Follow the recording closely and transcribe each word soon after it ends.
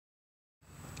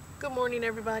Good morning,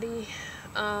 everybody.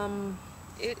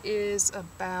 It is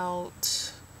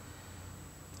about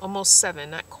almost 7,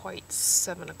 not quite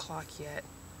 7 o'clock yet.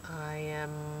 I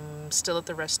am still at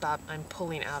the rest stop. I'm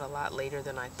pulling out a lot later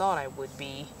than I thought I would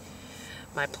be.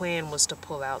 My plan was to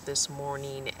pull out this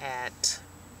morning at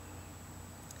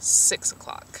 6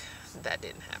 o'clock. That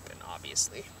didn't happen,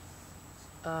 obviously.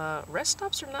 Rest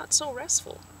stops are not so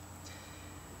restful.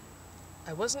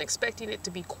 I wasn't expecting it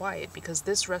to be quiet because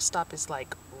this rest stop is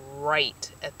like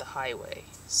right at the highway.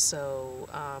 So,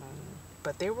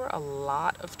 but there were a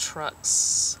lot of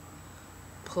trucks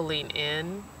pulling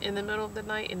in the middle of the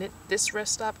night, and this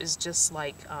rest stop is just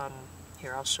like,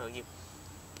 here, I'll show you.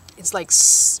 It's like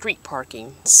street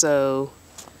parking. So,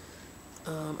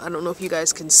 I don't know if you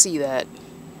guys can see that,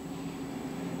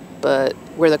 but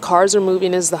where the cars are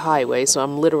moving is the highway, so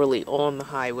I'm literally on the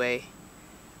highway.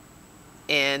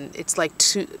 And it's like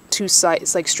two sides,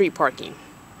 it's like street parking.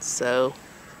 So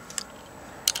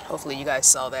hopefully you guys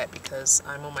saw that because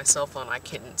I'm on my cell phone. I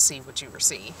couldn't see what you were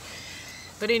seeing.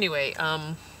 But anyway,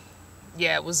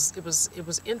 yeah, it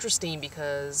was interesting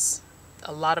because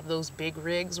a lot of those big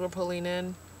rigs were pulling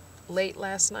in late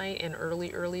last night and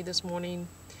early this morning.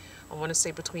 I want to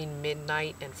say between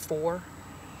midnight and 4,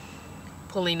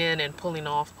 pulling in and pulling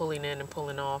off, pulling in and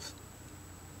pulling off.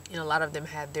 And a lot of them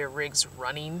had their rigs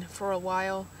running for a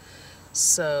while.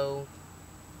 So,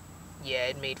 yeah,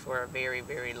 it made for a very,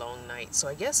 very long night. So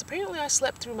I guess apparently I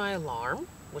slept through my alarm,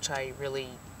 which I really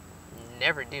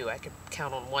never do. I could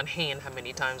count on one hand how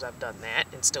many times I've done that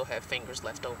and still have fingers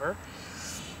left over.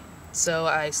 So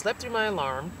I slept through my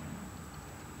alarm.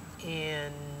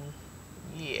 And,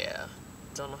 yeah,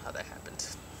 don't know how that happened.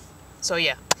 So,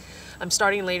 yeah, I'm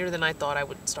starting later than I thought I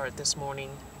would start this morning.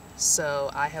 So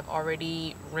I have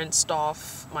already rinsed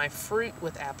off my fruit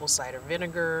with apple cider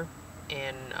vinegar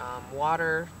and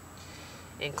water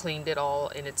and cleaned it all,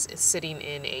 and it's sitting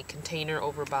in a container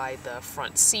over by the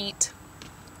front seat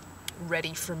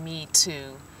ready for me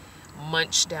to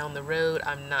munch down the road.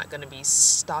 I'm not going to be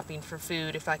stopping for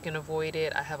food if I can avoid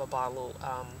it. I have a bottle,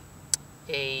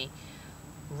 a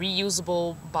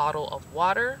reusable bottle of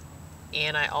water,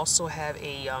 and I also have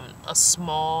a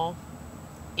small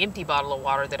empty bottle of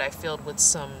water that I filled with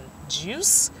some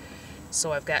juice.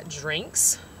 So I've got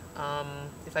drinks.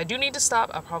 If I do need to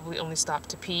stop, I'll probably only stop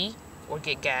to pee or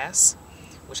get gas,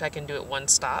 which I can do at one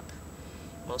stop.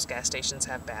 Most gas stations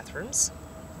have bathrooms,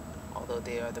 although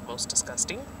they are the most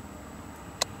disgusting.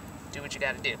 Do what you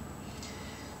gotta do.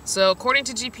 So according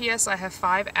to GPS, I have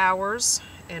 5 hours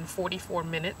and 44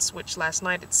 minutes, which last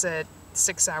night it said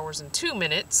 6 hours and 2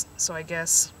 minutes. So I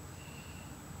guess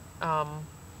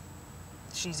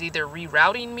she's either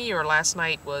rerouting me, or last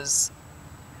night was,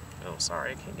 oh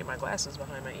sorry, I can't get my glasses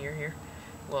behind my ear here.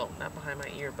 Well, not behind my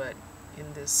ear, but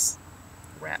in this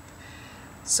wrap.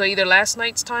 So either last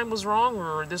night's time was wrong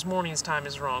or this morning's time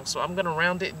is wrong. So I'm going to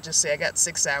round it and just say I got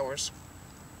 6 hours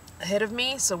ahead of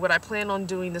me. So what I plan on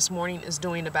doing this morning is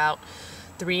doing about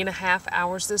 3.5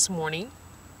 hours this morning.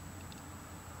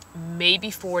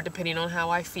 Maybe 4, depending on how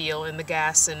I feel in the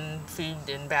gas and food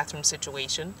and bathroom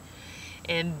situation.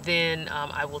 And then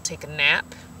I will take a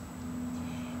nap.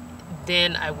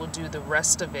 Then I will do the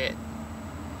rest of it.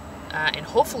 And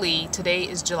hopefully, today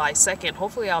is July 2nd.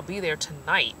 Hopefully I'll be there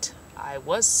tonight. I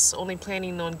was only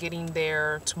planning on getting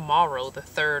there tomorrow, the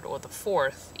 3rd or the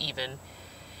 4th even,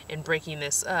 and breaking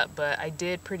this up. But I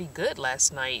did pretty good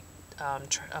last night,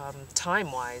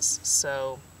 time-wise.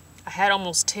 So I had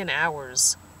almost 10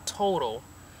 hours total.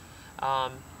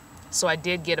 So I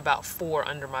did get about 4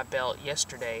 under my belt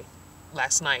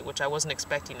last night, which I wasn't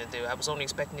expecting to do. I was only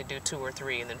expecting to do 2 or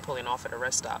 3 and then pulling off at a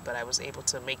rest stop, but I was able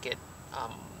to make it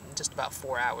just about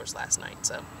 4 hours last night,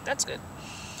 so that's good.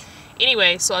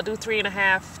 Anyway, so I'll do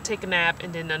 3.5, take a nap,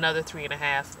 and then another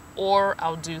 3.5, or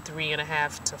I'll do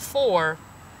 3.5 to 4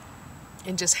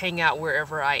 and just hang out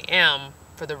wherever I am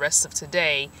for the rest of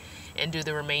today and do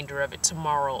the remainder of it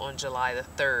tomorrow on July the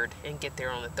 3rd and get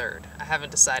there on the 3rd. I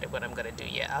haven't decided what I'm going to do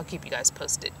yet. I'll keep you guys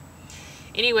posted.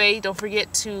 Anyway, don't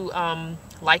forget to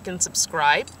like and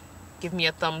subscribe. Give me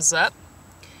a thumbs up.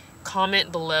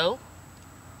 Comment below.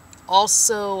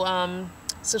 Also,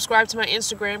 subscribe to my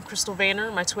Instagram, Crystal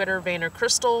Vanner, my Twitter, Vanner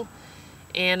Crystal,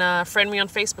 and friend me on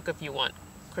Facebook if you want,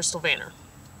 Crystal Vanner.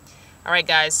 All right,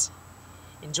 guys,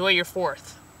 enjoy your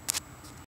 4th.